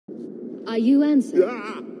Are you Ansel?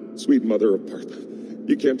 Ah! Sweet mother of Parth.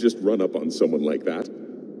 You can't just run up on someone like that.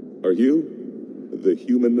 Are you the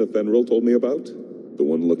human Fenris told me about? The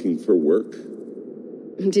one looking for work?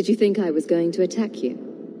 Did you think I was going to attack you?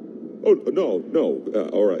 Oh, no.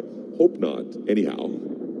 All right. Hope not. Anyhow,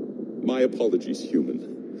 my apologies,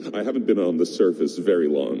 human. I haven't been on the surface very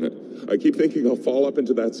long. I keep thinking I'll fall up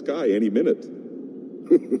into that sky any minute.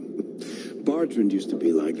 Bartrand used to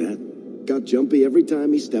be like that. Got jumpy every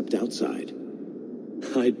time he stepped outside.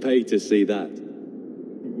 I'd pay to see that.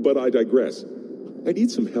 But I digress. I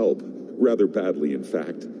need some help. Rather badly, in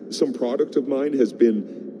fact. Some product of mine has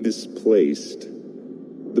been misplaced.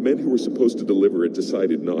 The men who were supposed to deliver it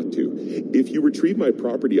decided not to. If you retrieve my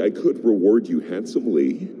property, I could reward you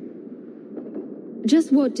handsomely.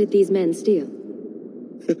 Just what did these men steal?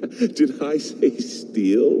 Did I say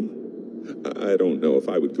steal? I don't know if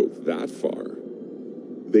I would go that far.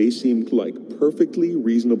 They seemed like perfectly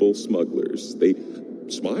reasonable smugglers. They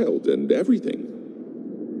smiled and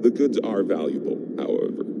everything. The goods are valuable,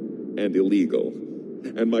 however, and illegal.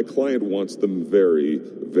 And my client wants them very,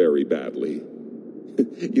 very badly.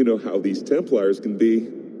 You know how these Templars can be.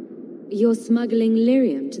 You're smuggling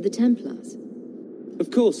lyrium to the Templars?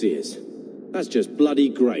 Of course he is. That's just bloody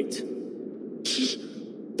great.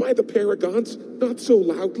 By the Paragons, not so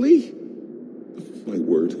loudly. My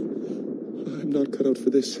word, I'm not cut out for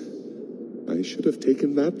this. I should have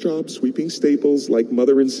taken that job sweeping stables like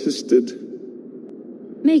Mother insisted.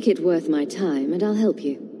 Make it worth my time and I'll help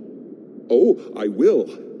you. Oh, I will.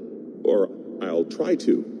 Or I'll try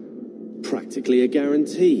to. Practically a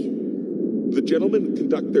guarantee. The gentlemen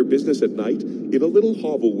conduct their business at night in a little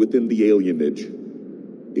hovel within the alienage.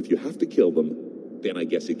 If you have to kill them, then I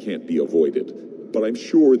guess it can't be avoided. But I'm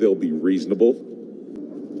sure they'll be reasonable.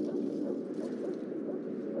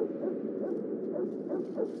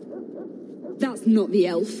 That's not the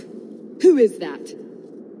elf. Who is that?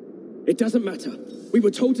 It doesn't matter. We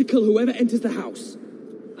were told to kill whoever enters the house.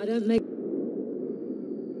 I don't make...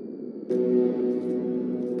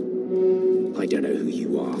 I don't know who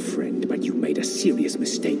you are, friend, but you made a serious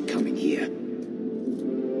mistake coming here.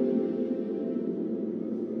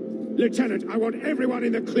 Lieutenant, I want everyone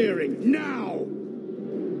in the clearing, now!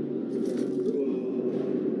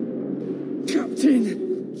 Captain!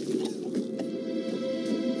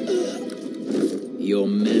 Your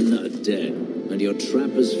men are dead, and your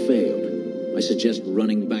trap has failed. I suggest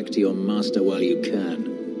running back to your master while you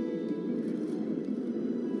can.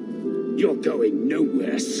 You're going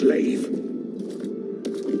nowhere, slave.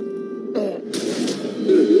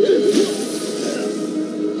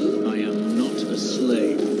 I am not a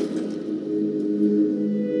slave.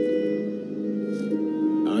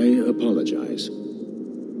 I apologize.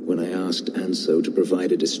 When I asked Anso to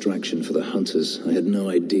provide a distraction for the hunters, I had no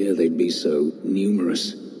idea they'd be so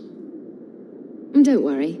numerous. Don't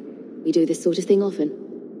worry. We do this sort of thing often.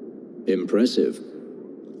 Impressive.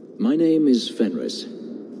 My name is Fenris.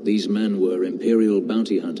 These men were Imperial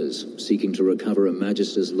bounty hunters, seeking to recover a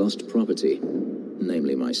Magister's lost property,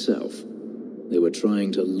 namely myself. They were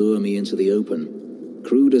trying to lure me into the open.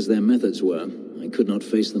 Crude as their methods were, I could not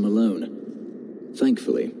face them alone.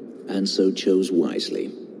 Thankfully, Anso chose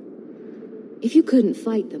wisely. If you couldn't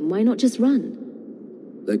fight them, why not just run?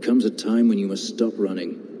 There comes a time when you must stop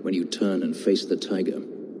running, when you turn and face the tiger.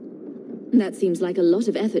 That seems like a lot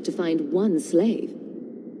of effort to find one slave.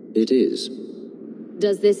 It is.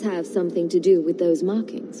 Does this have something to do with those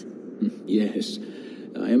markings? Yes.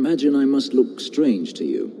 I imagine I must look strange to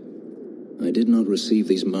you. I did not receive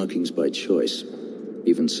these markings by choice.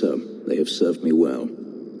 Even so, they have served me well.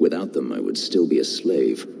 Without them, I would still be a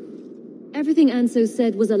slave. Everything Anso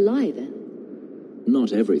said was a lie, then?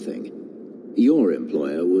 Not everything. Your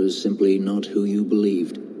employer was simply not who you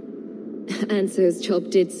believed. Anso's job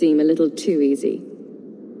did seem a little too easy.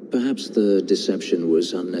 Perhaps the deception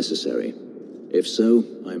was unnecessary. If so,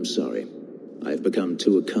 I'm sorry. I've become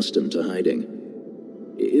too accustomed to hiding.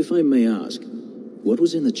 If I may ask, what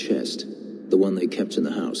was in the chest? The one they kept in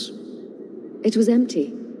the house? It was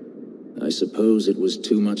empty. I suppose it was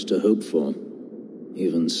too much to hope for.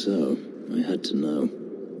 Even so, I had to know.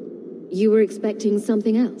 You were expecting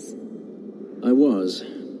something else? I was,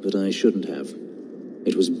 but I shouldn't have.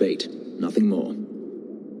 It was bait, nothing more.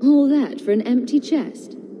 All that for an empty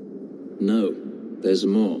chest? No, there's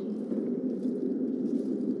more.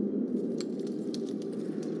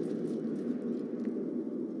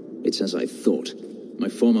 It's as I thought. My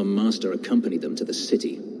former master accompanied them to the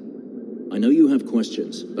city. I know you have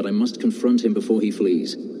questions, but I must confront him before he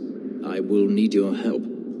flees. I will need your help.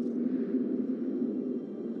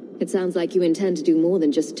 It sounds like you intend to do more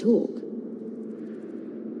than just talk.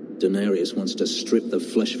 Daenerys wants to strip the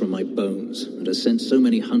flesh from my bones, and has sent so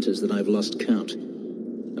many hunters that I've lost count.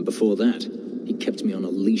 And before that, he kept me on a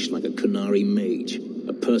leash like a Qunari mage,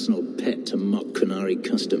 a personal pet to mock Qunari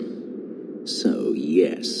custom. So,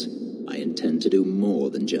 yes, I intend to do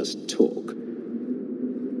more than just talk.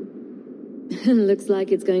 Looks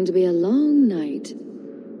like it's going to be a long night.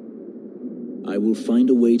 I will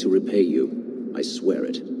find a way to repay you. I swear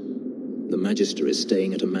it. The Magister is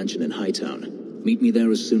staying at a mansion in Hightown. Meet me there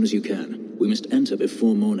as soon as you can. We must enter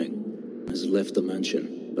before morning. Has left the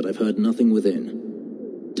mansion, but I've heard nothing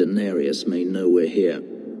within. Daenerys may know we're here.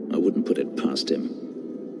 I wouldn't put it past him.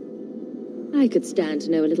 I could stand to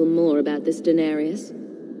know a little more about this Daenerys.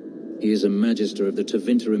 He is a Magister of the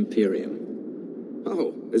Tevinter Imperium.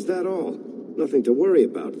 Oh, is that all? Nothing to worry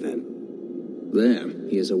about, then. There,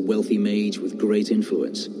 he is a wealthy mage with great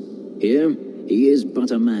influence. Here, he is but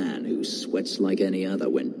a man who sweats like any other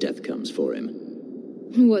when death comes for him.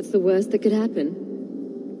 What's the worst that could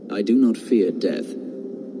happen? I do not fear death.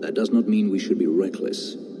 That does not mean we should be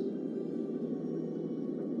reckless.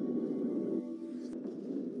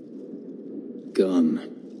 Gone.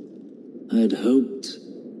 I'd hoped...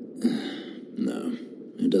 No,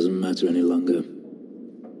 it doesn't matter any longer.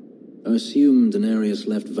 I assume Daenerys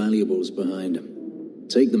left valuables behind.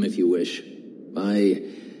 Take them if you wish. I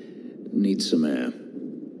need some air.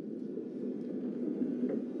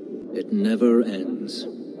 It never ends.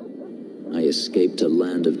 I escaped a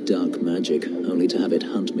land of dark magic, only to have it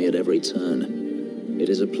hunt me at every turn. It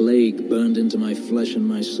is a plague burned into my flesh and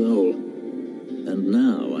my soul. And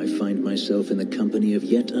now I find myself in the company of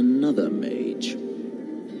yet another mage.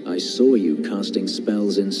 I saw you casting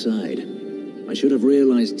spells inside. I should have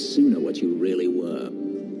realized sooner what you really were.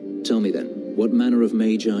 Tell me then, what manner of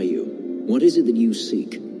mage are you? What is it that you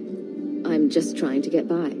seek? I'm just trying to get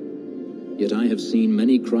by. Yet I have seen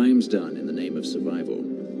many crimes done in the name of survival.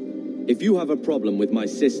 If you have a problem with my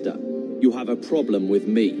sister, you have a problem with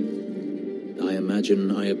me. I imagine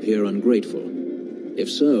I appear ungrateful. If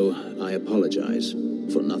so, I apologize,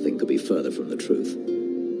 for nothing could be further from the truth.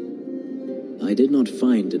 I did not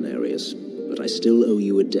find Daenerys, but I still owe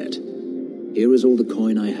you a debt. Here is all the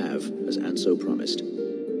coin I have, as Anso promised.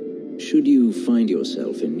 Should you find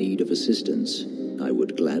yourself in need of assistance, I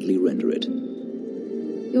would gladly render it.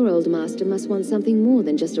 Your old master must want something more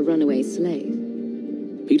than just a runaway slave.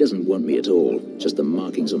 He doesn't want me at all, just the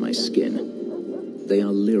markings on my skin. They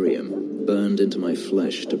are lyrium, burned into my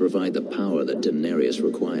flesh to provide the power that Daenerys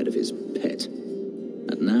required of his pet.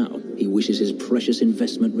 And now, he wishes his precious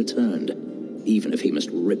investment returned, even if he must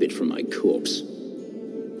rip it from my corpse.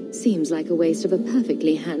 Seems like a waste of a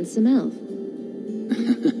perfectly handsome elf.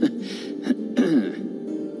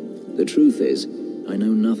 The truth is, I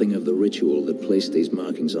know nothing of the ritual that placed these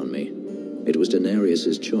markings on me. It was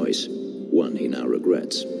Daenerys' choice, one he now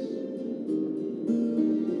regrets.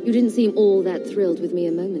 You didn't seem all that thrilled with me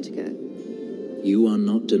a moment ago. You are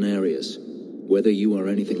not Daenerys. Whether you are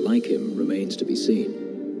anything like him remains to be seen.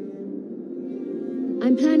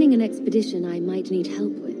 I'm planning an expedition I might need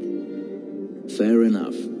help with. Fair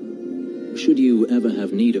enough. Should you ever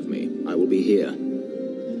have need of me, I will be here.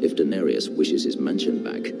 If Daenerys wishes his mansion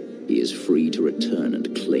back, he is free to return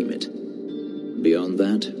and claim it. Beyond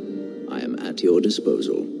that, I am at your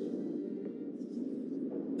disposal.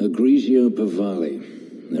 Grigio Pavali.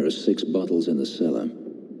 There are 6 bottles in the cellar.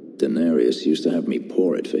 Daenerys used to have me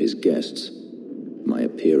pour it for his guests. My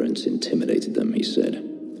appearance intimidated them, he said,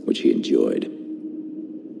 which he enjoyed.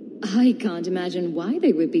 I can't imagine why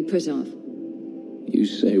they would be put off. You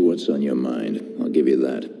say what's on your mind. I'll give you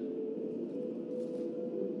that.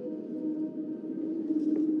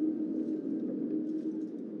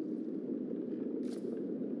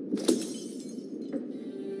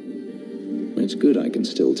 It's good I can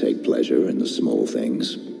still take pleasure in the small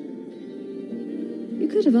things. You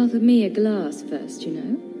could have offered me a glass first, you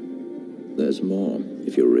know. There's more,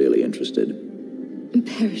 if you're really interested.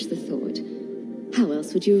 Perish the thought. How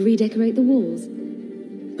else would you redecorate the walls?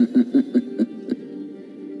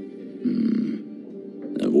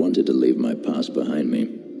 I've wanted to leave my past behind me,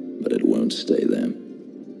 but it won't stay there.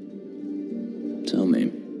 Tell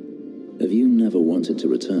me, have you never wanted to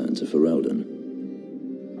return to Ferelden?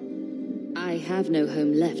 I have no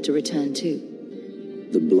home left to return to.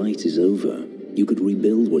 The Blight is over. You could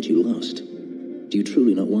rebuild what you lost. Do you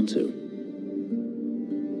truly not want to?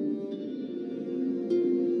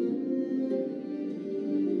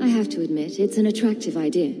 I have to admit, it's an attractive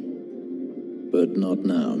idea. But not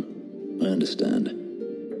now. I understand.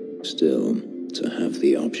 Still, to have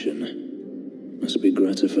the option must be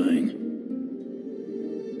gratifying.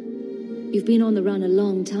 You've been on the run a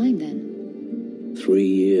long time, then. 3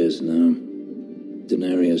 years now.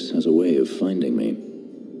 Denarius has a way of finding me.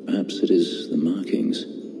 Perhaps it is the markings.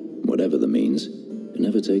 Whatever the means, it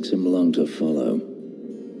never takes him long to follow.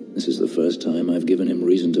 This is the first time I've given him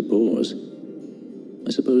reason to pause.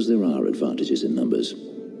 I suppose there are advantages in numbers.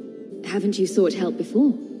 Haven't you sought help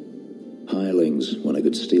before? Hirelings, when I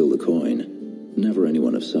could steal the coin. Never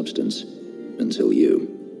anyone of substance. Until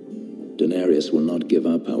you. Denarius will not give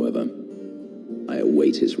up, however. I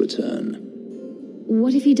await his return.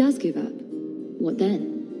 What if he does give up? What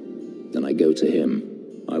then? Then I go to him.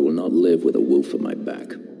 I will not live with a wolf at my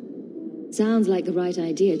back. Sounds like the right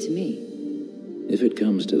idea to me. If it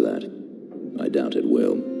comes to that, I doubt it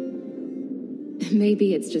will.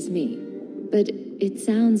 Maybe it's just me, but it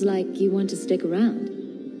sounds like you want to stick around.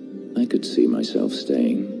 I could see myself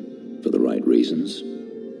staying, for the right reasons.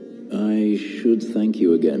 I should thank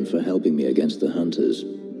you again for helping me against the hunters.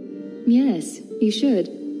 Yes, you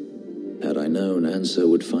should. Had I known Anso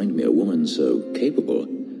would find me a woman so capable,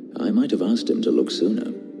 I might have asked him to look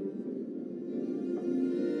sooner.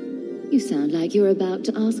 You sound like you're about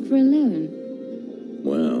to ask for a loan.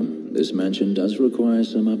 Well, this mansion does require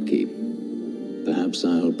some upkeep. Perhaps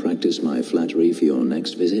I'll practice my flattery for your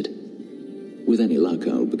next visit. With any luck,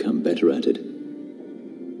 I'll become better at it.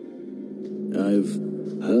 I've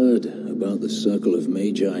heard about the Circle of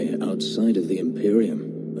Magi outside of the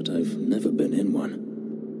Imperium, but I've never been in one.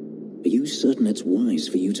 Are you certain it's wise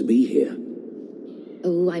for you to be here?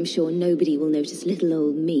 Oh, I'm sure nobody will notice little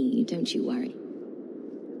old me, don't you worry.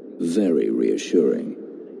 Very reassuring.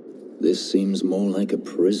 This seems more like a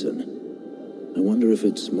prison. I wonder if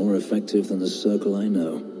it's more effective than the Circle I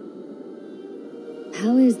know.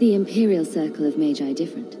 How is the Imperial Circle of Magi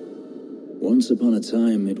different? Once upon a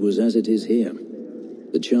time, it was as it is here.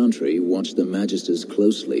 The Chantry watched the Magisters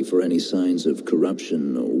closely for any signs of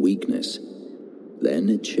corruption or weakness. Then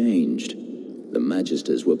it changed. The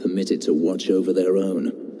Magisters were permitted to watch over their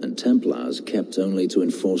own, and Templars kept only to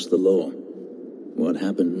enforce the law. What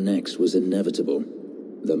happened next was inevitable.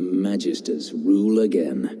 The Magisters rule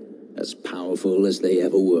again, as powerful as they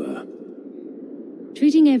ever were.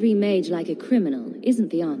 Treating every mage like a criminal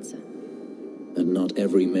isn't the answer. And not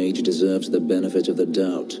every mage deserves the benefit of the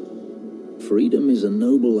doubt. Freedom is a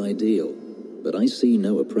noble ideal, but I see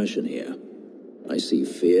no oppression here. I see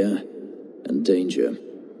fear and danger.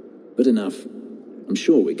 But enough. I'm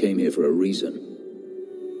sure we came here for a reason.